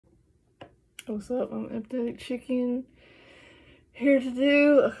What's up? I'm Empathetic Chicken, here to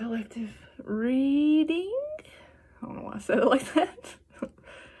do a collective reading. I don't know why I said it like that.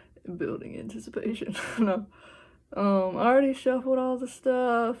 Building anticipation. No. I already shuffled all the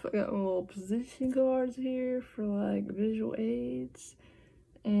stuff. I got my little position cards here for like visual aids.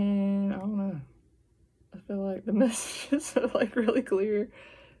 And I don't know. I feel like the messages are like really clear.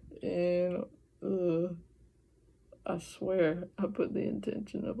 And I swear I put the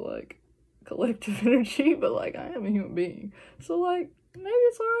intention of like collective energy, but like I am a human being. So like maybe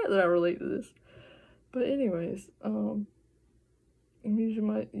it's alright that I relate to this. But anyways, I'm using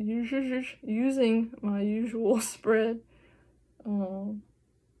my usual spread. I don't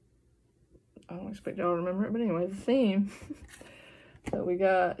expect y'all to remember it, but anyway, the theme that we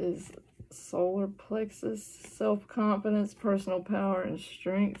got is solar plexus, self-confidence, personal power, and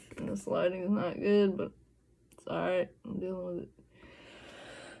strength. And this lighting is not good, but it's alright. I'm dealing with it.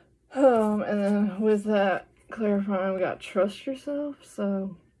 And then with that clarifying, we got trust yourself.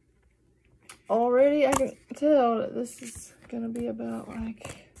 So already I can tell that this is gonna be about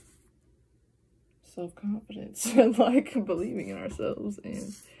like self-confidence and like believing in ourselves.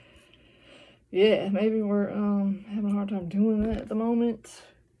 And yeah, maybe we're having a hard time doing that at the moment.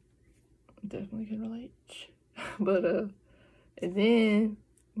 Definitely can relate. But and then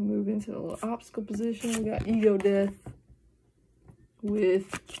we move into a little obstacle position. We got ego death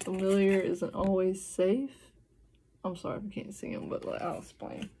with familiar isn't always safe. I'm sorry if you can't see them, but like, I'll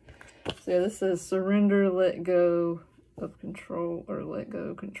explain. So yeah, this says surrender, let go of control, or let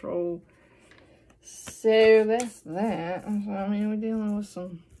go control. So that's that. I mean, we're dealing with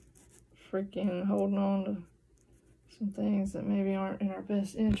some freaking holding on to some things that maybe aren't in our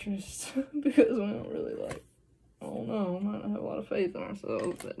best interest because we don't really like, I don't know, we might not have a lot of faith in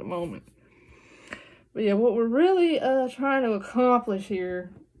ourselves at the moment. But yeah, what we're really trying to accomplish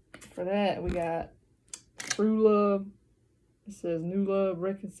here, for that, we got true love. It says new love,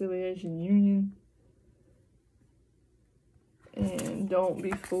 reconciliation, union. And don't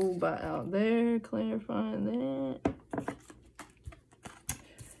be fooled by out there, clarifying that.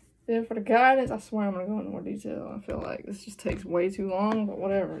 Then for the guidance, I swear I'm going to go into more detail. I feel like this just takes way too long, but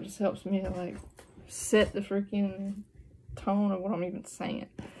whatever. It just helps me to like set the freaking tone of what I'm even saying.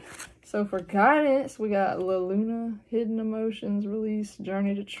 So for guidance, we got La Luna, hidden emotions, release,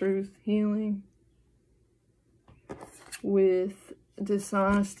 journey to truth, healing. With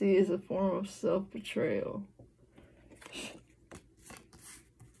dishonesty is a form of self-betrayal.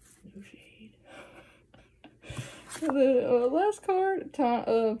 No shade. And then last card,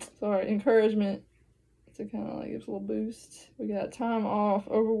 encouragement. To kind of like give us a little boost. We got time off,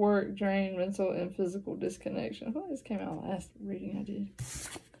 overwork, drain, mental and physical disconnection. I thought this came out last reading I did,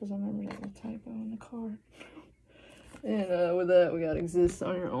 because I remember that little typo in the card. And with that, we got exist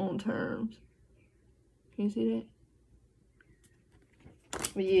on your own terms. Can you see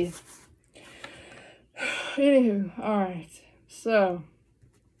that? But yeah. Anywho, alright. So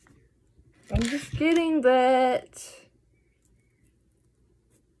I'm just getting that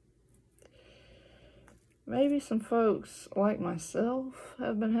maybe some folks like myself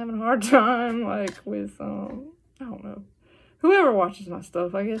have been having a hard time, like with, I don't know, whoever watches my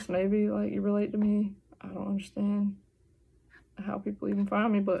stuff, I guess maybe like you relate to me. I don't understand how people even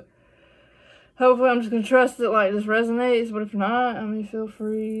find me, but hopefully I'm just gonna trust that like this resonates. But if not, I mean, feel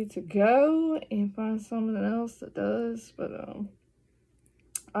free to go and find something else that does. But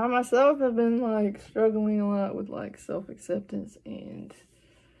I myself have been like struggling a lot with like self-acceptance, and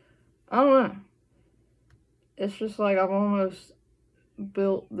I don't know. It's just like I've almost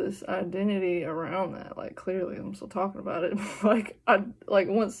built this identity around that. Like clearly I'm still talking about it.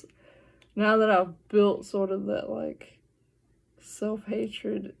 Now that I've built sort of that like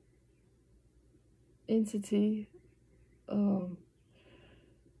self-hatred entity,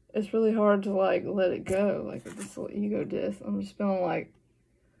 it's really hard to like let it go. Like with this little ego death, I'm just feeling like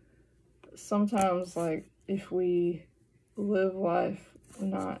sometimes like if we live life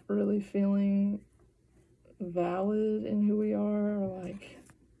not really feeling valid in who we are, or like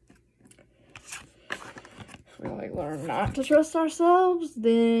if we like learn not to trust ourselves,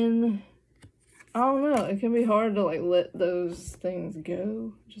 then I don't know, it can be hard to like let those things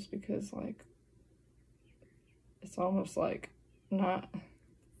go, just because like it's almost like not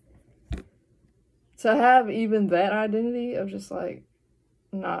to have even that identity of just like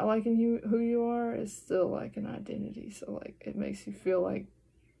not liking who you are is still like an identity. So like it makes you feel like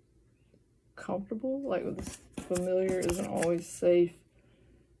comfortable, like with this familiar isn't always safe.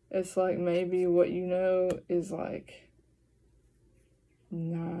 It's like maybe what you know is like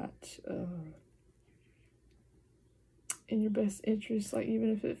not in your best interest, like even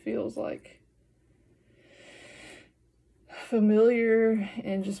if it feels like familiar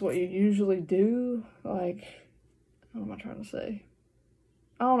and just what you usually do. Like, what am I trying to say?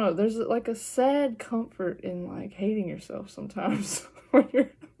 I don't know. There's like a sad comfort in like hating yourself sometimes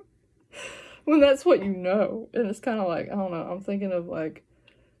when that's what you know. And it's kind of like, I don't know. I'm thinking of like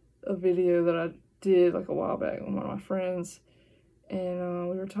a video that I did like a while back with one of my friends, and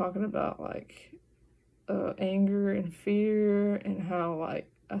we were talking about like anger and fear, and how like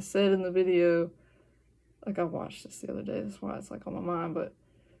I said in the video, like I watched this the other day, that's why it's like on my mind, but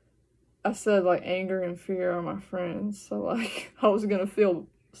I said like anger and fear are my friends, so like I was gonna feel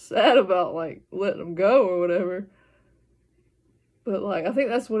sad about like letting them go or whatever, but like I think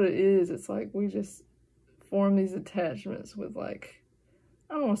that's what it is. It's like we just form these attachments with like,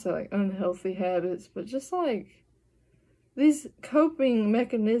 I don't want to say like unhealthy habits, but just like these coping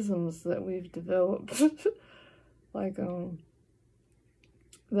mechanisms that we've developed, like,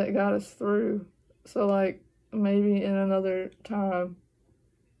 that got us through. So like maybe in another time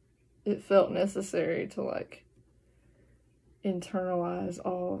it felt necessary to like internalize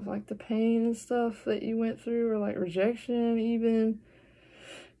all of like the pain and stuff that you went through, or like rejection even,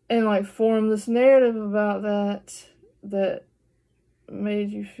 and like form this narrative about that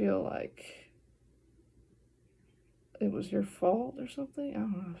made you feel like it was your fault or something. I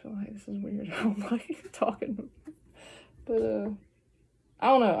don't know, I feel like this is weird. I'm like talking, but I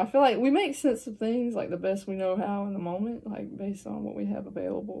don't know, I feel like we make sense of things like the best we know how in the moment, like based on what we have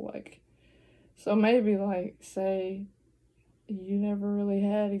available. Like, so maybe like say you never really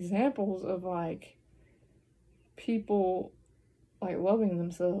had examples of like people like loving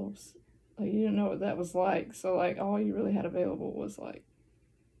themselves, like you didn't know what that was like, so like all you really had available was like,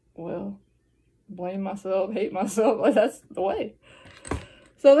 well, blame myself, hate myself, like that's the way.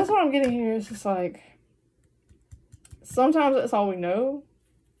 So that's what I'm getting here. It's just like sometimes that's all we know,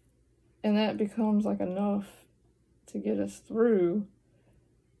 and that becomes like enough to get us through.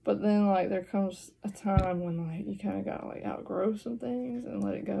 But then like there comes a time when like you kind of gotta like outgrow some things and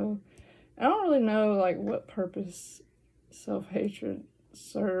let it go. I don't really know like what purpose self-hatred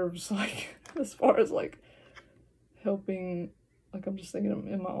serves, like as far as like helping. Like I'm just thinking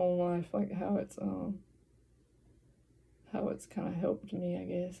in my own life, like how it's kind of helped me, I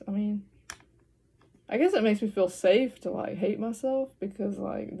guess. I mean, I guess it makes me feel safe to like hate myself, because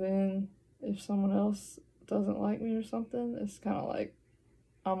like then if someone else doesn't like me or something, it's kind of like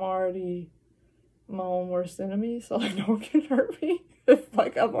I'm already my own worst enemy, so like no one can hurt me if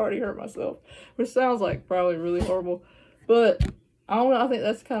like I've already hurt myself, which sounds like probably really horrible, but I don't know, I think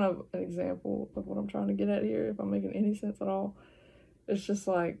that's kind of an example of what I'm trying to get at here, if I'm making any sense at all. It's just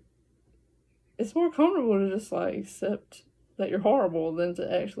like, it's more comfortable to just like accept that you're horrible than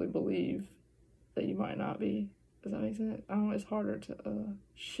to actually believe that you might not be. Does that make sense? I don't know, it's harder to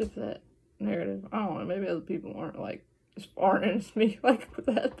shift that narrative. I don't know, maybe other people aren't like as far in as me like with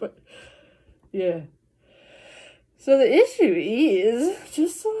that, but yeah. So the issue is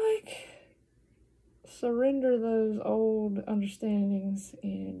just to like surrender those old understandings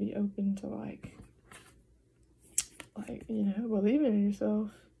and be open to like, you know, believing in yourself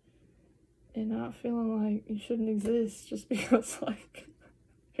and not feeling like you shouldn't exist just because like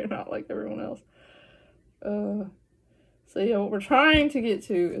you're not like everyone else. So yeah, what we're trying to get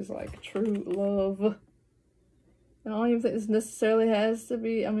to is like true love. And I don't even think this necessarily has to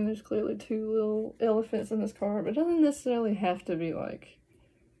be, I mean, there's clearly two little elephants in this card, but it doesn't necessarily have to be like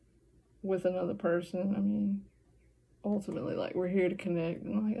with another person. I mean, ultimately, like, we're here to connect,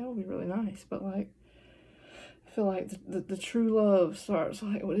 and like that would be really nice, but like I feel like the true love starts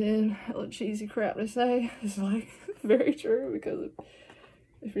like within. That little cheesy crap they say is like very true, because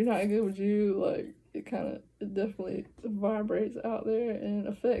if you're not good with you, like it definitely vibrates out there and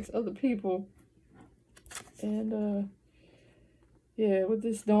affects other people. And yeah, with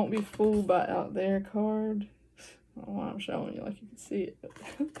this don't be fooled by out there card, I don't know why I'm showing you like you can see it, but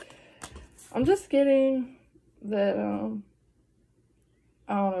I'm just getting that I don't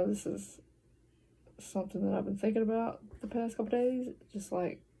know, this is something that I've been thinking about the past couple days, just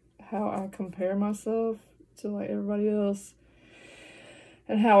like how I compare myself to like everybody else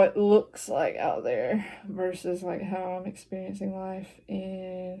and how it looks like out there versus like how I'm experiencing life.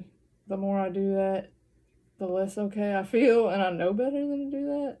 And the more I do that, the less okay I feel, and I know better than to do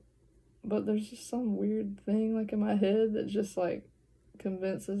that, but there's just some weird thing like in my head that just like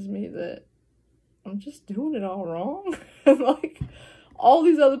convinces me that I'm just doing it all wrong. And like all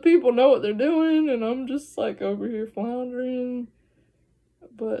these other people know what they're doing, and I'm just like over here floundering.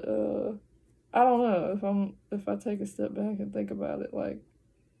 But I don't know, if I take a step back and think about it, like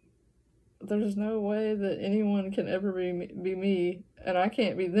there's no way that anyone can ever be me, and I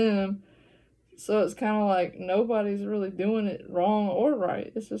can't be them. So it's kind of like nobody's really doing it wrong or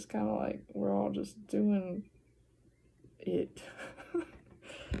right. It's just kind of like we're all just doing it.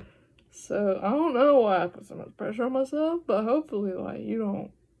 So I don't know why I put so much pressure on myself, but hopefully, like, you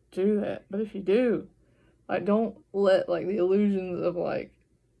don't do that. But if you do, like, don't let, like, the illusions of, like,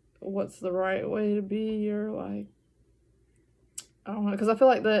 what's the right way to be, or, like, I don't know, because I feel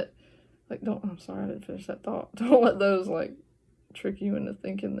like that, like, I'm sorry, I didn't finish that thought. Don't let those, like, trick you into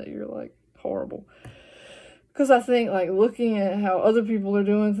thinking that you're, like, horrible. Because I think, like, looking at how other people are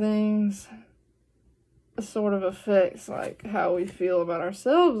doing things sort of affects, like, how we feel about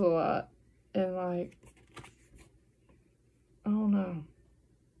ourselves a lot. And, like, I don't know.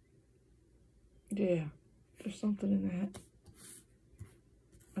 Yeah, there's something in that.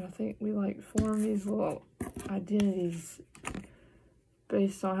 And I think we, like, form these little identities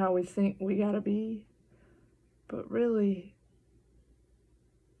based on how we think we gotta be. But really,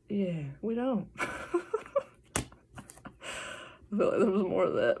 yeah, we don't. I feel like there was more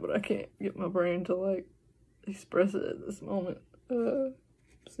of that, but I can't get my brain to, like, express it at this moment.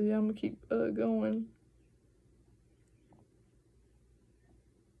 So yeah, I'm gonna keep going.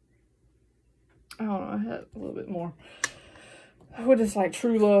 I don't know, I had a little bit more. What is, like,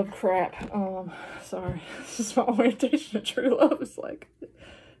 true love crap? Sorry. This is my orientation to true love. It's like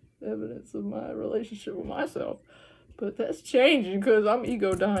evidence of my relationship with myself. But that's changing because I'm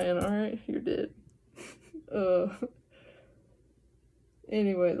ego dying, alright? You're dead.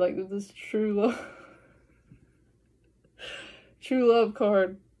 Anyway, like, this true love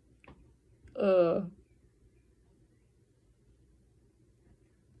card,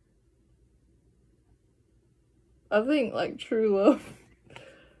 I think, like, true love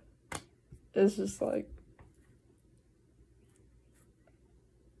is just, like,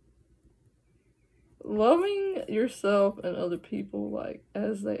 loving yourself and other people, like,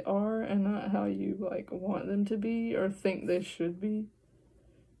 as they are and not how you, like, want them to be or think they should be.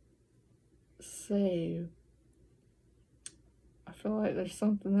 Say, I feel like there's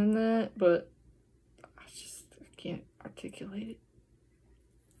something in that, but I can't articulate it.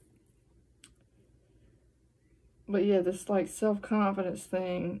 But yeah, this, like, self-confidence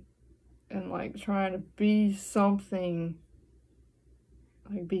thing and, like, trying to be something,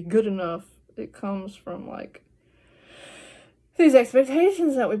 like, be good enough, it comes from, like, these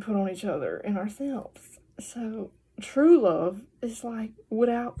expectations that we put on each other and ourselves. So true love is, like,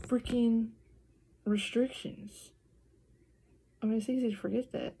 without freaking restrictions. I mean, it's easy to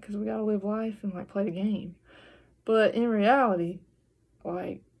forget that because we gotta live life and, like, play the game. But in reality,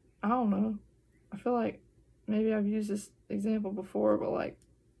 like, I don't know. I feel like maybe I've used this example before, but, like,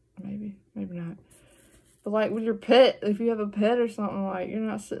 maybe not. But, like, with your pet, if you have a pet or something, like, you're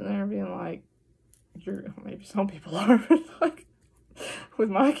not sitting there being like, maybe some people are, like, with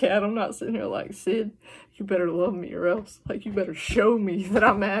my cat, I'm not sitting here like, Sid, you better love me or else, like, you better show me that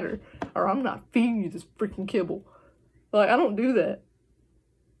I matter, or I'm not feeding you this freaking kibble. Like, I don't do that.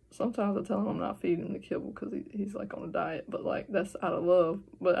 Sometimes I tell him I'm not feeding him the kibble because he's, like, on a diet, but, like, that's out of love.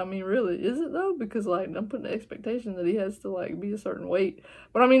 But, I mean, really, is it, though? Because, like, I'm putting the expectation that he has to, like, be a certain weight.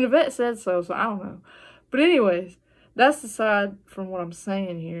 But, I mean, the vet said so I don't know. But anyways, that's aside from what I'm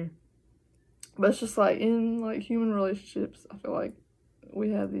saying here. But it's just, like, in, like, human relationships, I feel like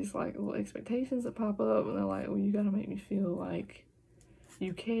we have these, like, little expectations that pop up, and they're like, well, you gotta make me feel like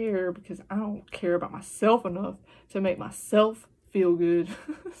you care because I don't care about myself enough to make myself feel good.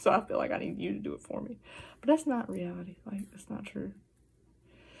 So I feel like I need you to do it for me. But that's not reality. Like, that's not true.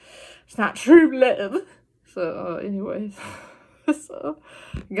 It's not true love. So, anyways. So,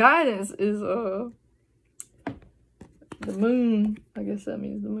 guidance is, the moon. I guess that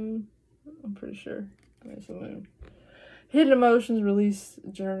means the moon. I'm pretty sure. I mean, it's the moon. Hidden emotions release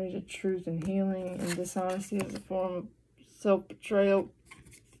journey to truth and healing, and dishonesty is a form of self-betrayal.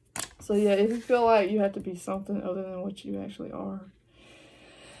 So yeah, if you feel like you have to be something other than what you actually are,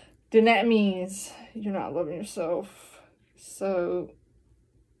 then that means you're not loving yourself. So,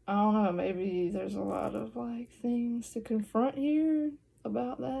 I don't know, maybe there's a lot of, like, things to confront here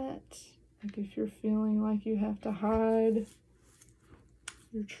about that. Like, if you're feeling like you have to hide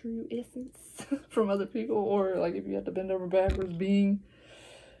your true essence from other people, or, like, if you have to bend over backwards being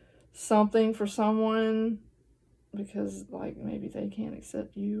something for someone because, like, maybe they can't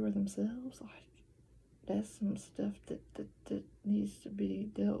accept you or themselves, like, that's some stuff that needs to be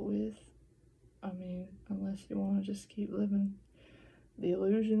dealt with. I mean, unless you want to just keep living the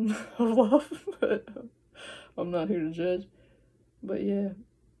illusion of love, but I'm not here to judge. But yeah,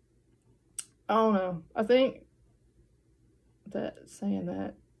 I don't know. I think that saying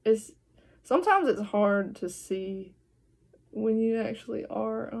that is sometimes it's hard to see when you actually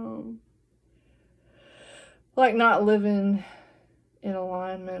are like, not living in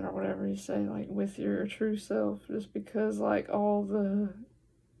alignment or whatever you say, like, with your true self, just because, like, all the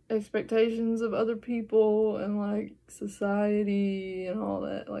expectations of other people and, like, society and all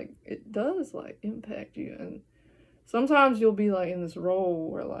that, like, it does, like, impact you. And sometimes you'll be, like, in this role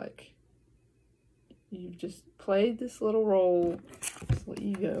where, like, you've just played this little role, this little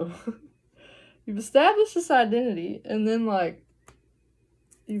ego. You've established this identity, and then, like,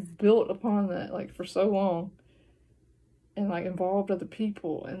 you've built upon that, like, for so long, and, like, involved other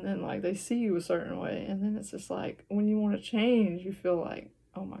people, and then, like, they see you a certain way, and then it's just, like, when you want to change, you feel like,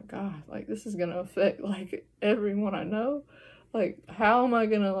 oh my God, like, this is gonna affect, like, everyone I know. Like, how am I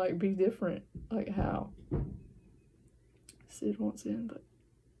gonna, like, be different? Like, how? Sid wants in, but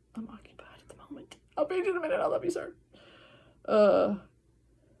I'm occupied at the moment. I'll be in a minute. I love you, sir.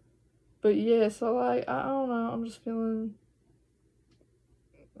 But yeah, so, like, I don't know, I'm just feeling,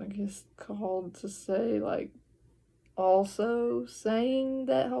 I guess, called to say, like, also saying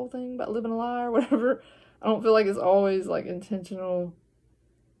that whole thing about living a lie or whatever. I don't feel like it's always, like, intentional,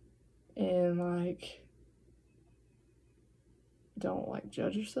 and, like, don't, like,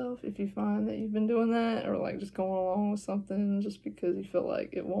 judge yourself if you find that you've been doing that, or, like, just going along with something just because you feel like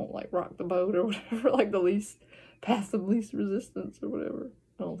it won't, like, rock the boat or whatever, like, the path of least resistance or whatever.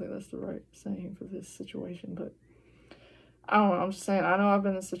 I don't think that's the right saying for this situation, but I don't know, I'm just saying, I know I've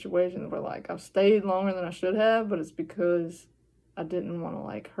been in situations where, like, I've stayed longer than I should have, but it's because I didn't want to,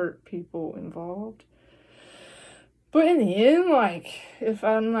 like, hurt people involved. But in the end, like, if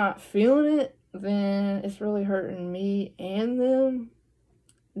I'm not feeling it, then it's really hurting me and them.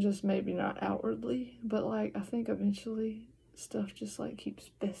 Just maybe not outwardly, but, like, I think eventually stuff just, like,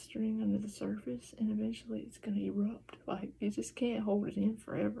 keeps festering under the surface, and eventually it's gonna erupt. Like, you just can't hold it in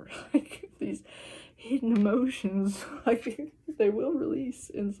forever. Like, these hidden emotions, like, they will release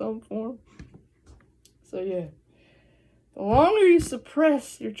in some form. So yeah, the longer you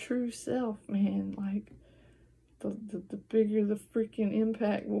suppress your true self, man, like, the bigger the freaking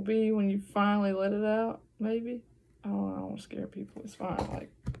impact will be when you finally let it out, maybe. I don't want to scare people. It's fine.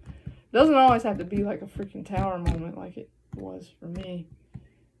 Like, it doesn't always have to be, like, a freaking tower moment like it was for me.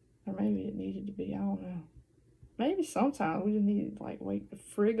 Or maybe it needed to be. I don't know. Maybe sometimes we just need to, like, wake the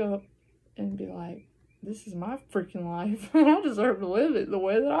frig up and be like, this is my freaking life, and I deserve to live it the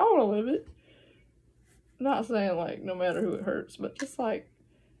way that I want to live it. Not saying, like, no matter who it hurts, but just, like,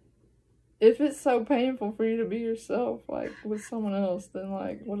 if it's so painful for you to be yourself, like, with someone else, then,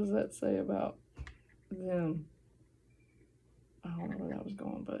 like, what does that say about them? I don't know where that was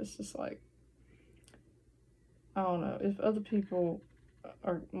going, but it's just, like, I don't know. If other people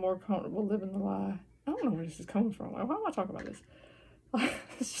are more comfortable living the lie, I don't know where this is coming from. Like, why am I talking about this? Like,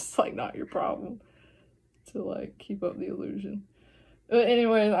 it's just, like, not your problem to, like, keep up the illusion. But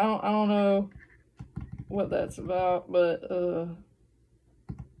anyways, I don't know what that's about, but,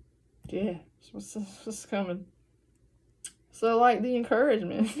 yeah, what's coming. So, like, the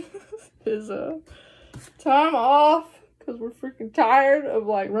encouragement is, time off, because we're freaking tired of,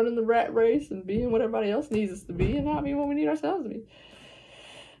 like, running the rat race and being what everybody else needs us to be and not being what we need ourselves to be.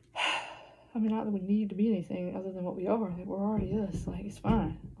 I mean, not that we need to be anything other than what we are. Like, we're already us. Like, it's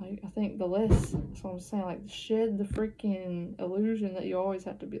fine. Like, I think the less, that's what I'm saying, like, shed the freaking illusion that you always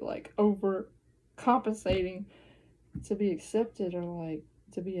have to be, like, overcompensating to be accepted, or, like,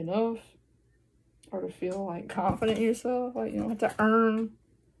 to be enough, or to feel, like, confident in yourself. Like, you don't have to earn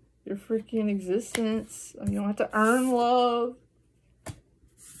your freaking existence. You don't have to earn love.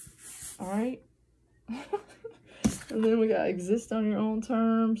 Alright? And then we gotta exist on your own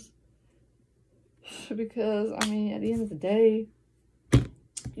terms. Because, I mean, at the end of the day,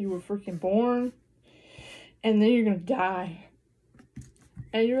 you were freaking born, and then you're gonna die.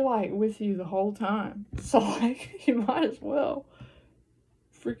 And you're, like, with you the whole time. So, like, you might as well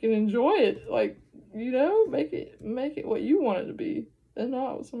freaking enjoy it. Like, you know, make it what you want it to be, and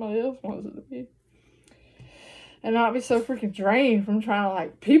not what somebody else wants it to be. And not be so freaking drained from trying to,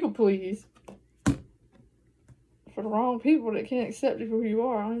 like, people please for the wrong people that can't accept you for who you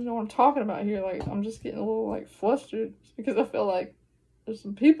are. I don't even know what I'm talking about here. Like, I'm just getting a little, like, flustered just because I feel like there's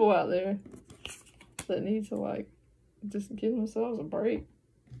some people out there that need to, like, just give themselves a break.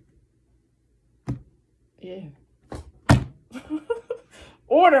 Yeah.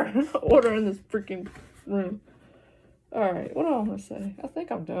 Order in this freaking room. Alright, what do I want to say? I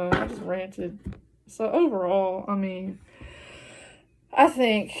think I'm done. I just ranted. So overall, I mean, I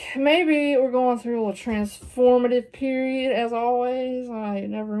think maybe we're going through a transformative period, as always. Like, it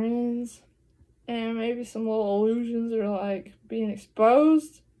never ends. And maybe some little illusions are, like, being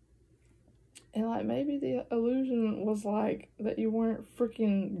exposed. And, like, maybe the illusion was, like, that you weren't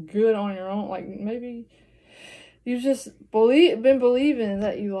freaking good on your own. Like, maybe you've just been believing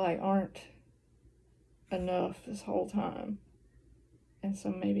that you, like, aren't enough this whole time. And so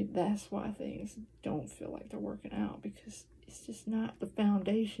maybe that's why things don't feel like they're working out, because it's just not the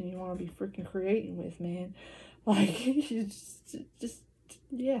foundation you want to be freaking creating with, man. Like, you just,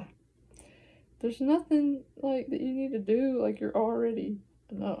 yeah. There's nothing, like, that you need to do. Like, you're already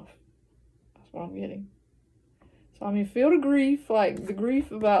enough. That's what I'm getting. So, I mean, feel the grief. Like, the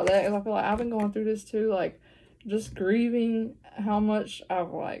grief about that. I feel like I've been going through this, too. Like, just grieving how much I've,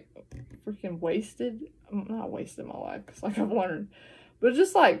 like, freaking wasted. Not wasted my life, because, like, I've learned. But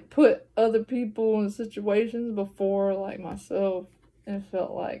just, like, put other people in situations before, like, myself. And it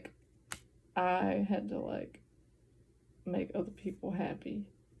felt like I had to, like, make other people happy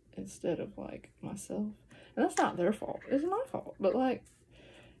instead of, like, myself. And that's not their fault. It's my fault. But, like,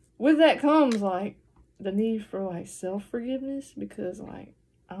 with that comes, like, the need for, like, self-forgiveness. Because, like,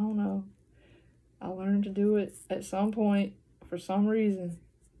 I don't know. I learned to do it at some point for some reason.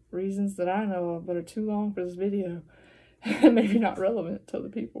 Reasons that I know of, but are too long for this video. And maybe not relevant to other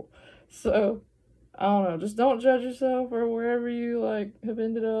people. So, I don't know. Just don't judge yourself or wherever you, like, have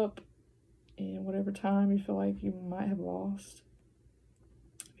ended up. In whatever time you feel like you might have lost.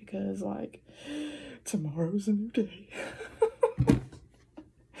 Because, like, tomorrow's a new day.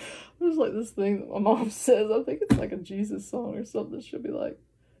 There's, like, this thing that my mom says. I think it's, like, a Jesus song or something. She'll be like,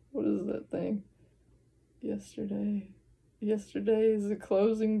 what is that thing? Yesterday is a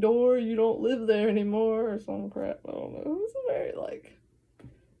closing door. You don't live there anymore. Or some crap. I don't know. It's a very, like,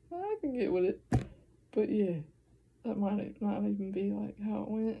 I can get with it. But, yeah. That might not even be, like, how it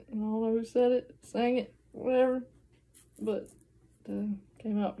went. And I don't know who said it, sang it, whatever. But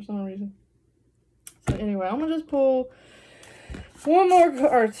came out for some reason. So anyway, I'm going to just pull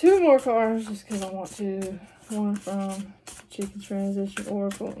two more cards just because I want to. One from Chicken Transition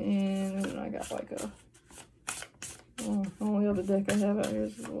Oracle, and then I got, like, only other deck I have out here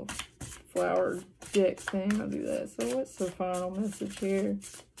is a little flower deck thing. I'll do that. So what's the final message here?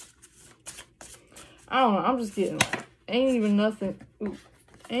 I don't know. I'm just getting, like, ain't even much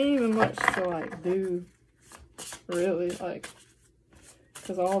to, like, do, really, like,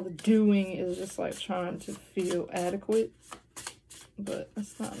 because all the doing is just, like, trying to feel adequate, but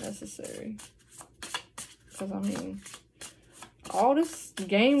it's not necessary, because, I mean, all this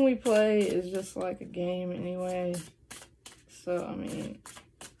game we play is just, like, a game anyway, so, I mean,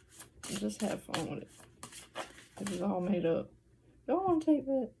 just have fun with it. It's all made up. Y'all want to take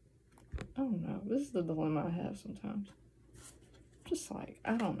that? I don't know. This is the dilemma I have sometimes. Just like,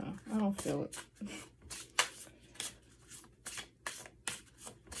 I don't know. I don't feel it.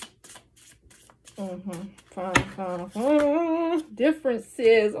 Fine.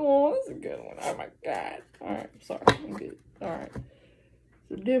 Differences. Oh, that's a good one. Oh my God. Alright, sorry. I'm good. Alright.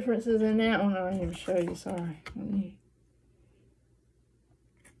 So differences in that one. I didn't even show you. Sorry.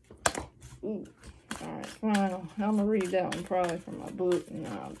 Ooh. Alright, final. I'm going to read that one probably from my book. And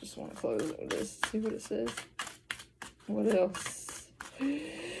I just want to close it with this. See what it says. What else?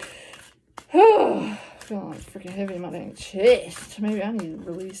 Oh, feeling like freaking heavy in my dang chest. Maybe I need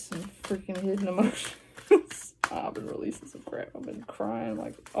to release some freaking hidden emotions. I've been releasing some crap. I've been crying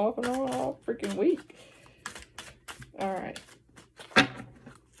like off and on all freaking week. Alright.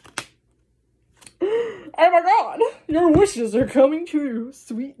 Oh my God! Your wishes are coming true,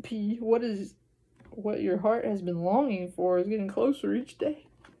 sweet pea. What your heart has been longing for is getting closer each day.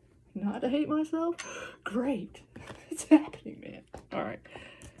 Not to hate myself? Great. It's happening, man. Alright.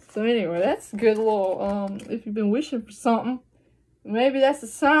 So anyway, that's a good little, if you've been wishing for something, maybe that's a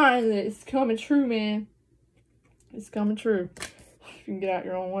sign that it's coming true, man. It's coming true. You can get out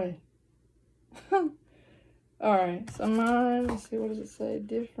your own way. Alright, so mine, let's see, what does it say?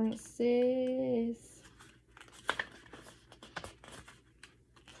 Differences.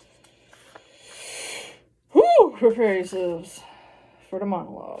 Whew! Prepare yourselves for the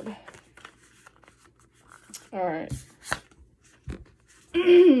monologue. Alright.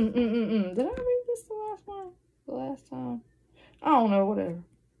 Did I read this the last one? The last time? I don't know, whatever.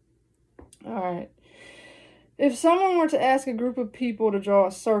 Alright. If someone were to ask a group of people to draw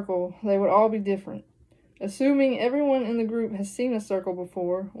a circle, they would all be different. Assuming everyone in the group has seen a circle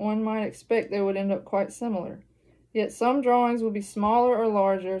before, one might expect they would end up quite similar. Yet some drawings would be smaller or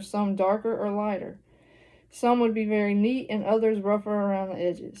larger, some darker or lighter. Some would be very neat and others rougher around the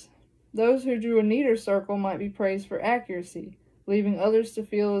edges. Those who drew a neater circle might be praised for accuracy, leaving others to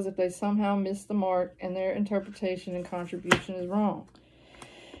feel as if they somehow missed the mark and their interpretation and contribution is wrong.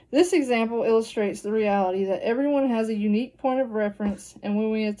 This example illustrates the reality that everyone has a unique point of reference, and when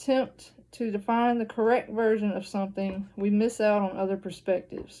we attempt to define the correct version of something, we miss out on other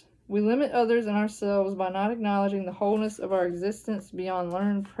perspectives. We limit others and ourselves by not acknowledging the wholeness of our existence beyond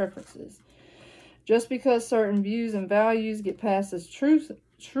learned preferences. Just because certain views and values get passed as truth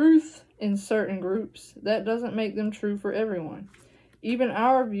in certain groups, that doesn't make them true for everyone. Even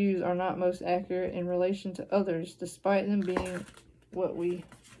our views are not most accurate in relation to others, despite them being what we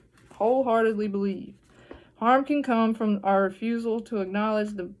wholeheartedly believe. Harm can come from our refusal to acknowledge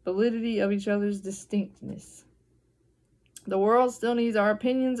the validity of each other's distinctness. The world still needs our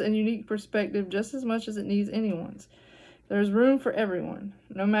opinions and unique perspective just as much as it needs anyone's. There's room for everyone.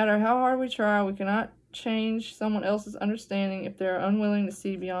 No matter how hard we try, we cannot change someone else's understanding if they are unwilling to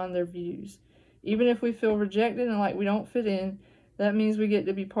see beyond their views. Even if we feel rejected and like we don't fit in, that means we get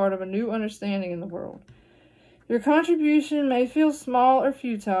to be part of a new understanding in the world. Your contribution may feel small or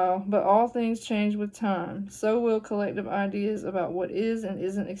futile, but all things change with time. So will collective ideas about what is and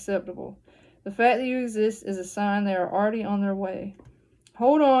isn't acceptable. The fact that you exist is a sign they are already on their way.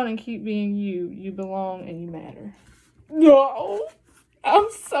 Hold on and keep being you. You belong and you matter. No, I'm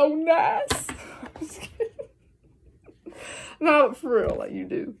so nice. I'm just kidding. No, for real, like you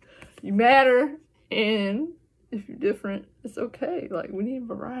do. You matter, and if you're different, it's okay. Like, we need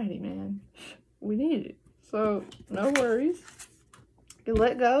variety, man. We need it. So, no worries. You can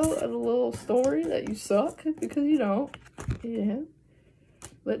let go of the little story that you suck, because you don't. Yeah.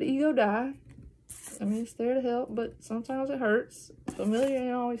 Let the ego die. I mean, it's there to help, but sometimes it hurts. Familiar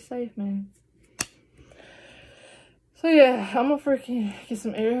ain't always safe, man. So, yeah, I'm gonna freaking get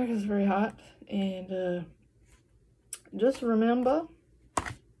some air, because it's very hot. And, just remember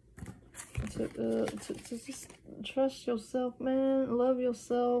to just trust yourself, man. Love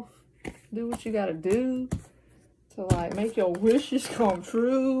yourself. Do what you gotta do to, like, make your wishes come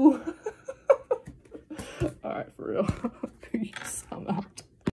true. Alright, for real. Peace. I'm out.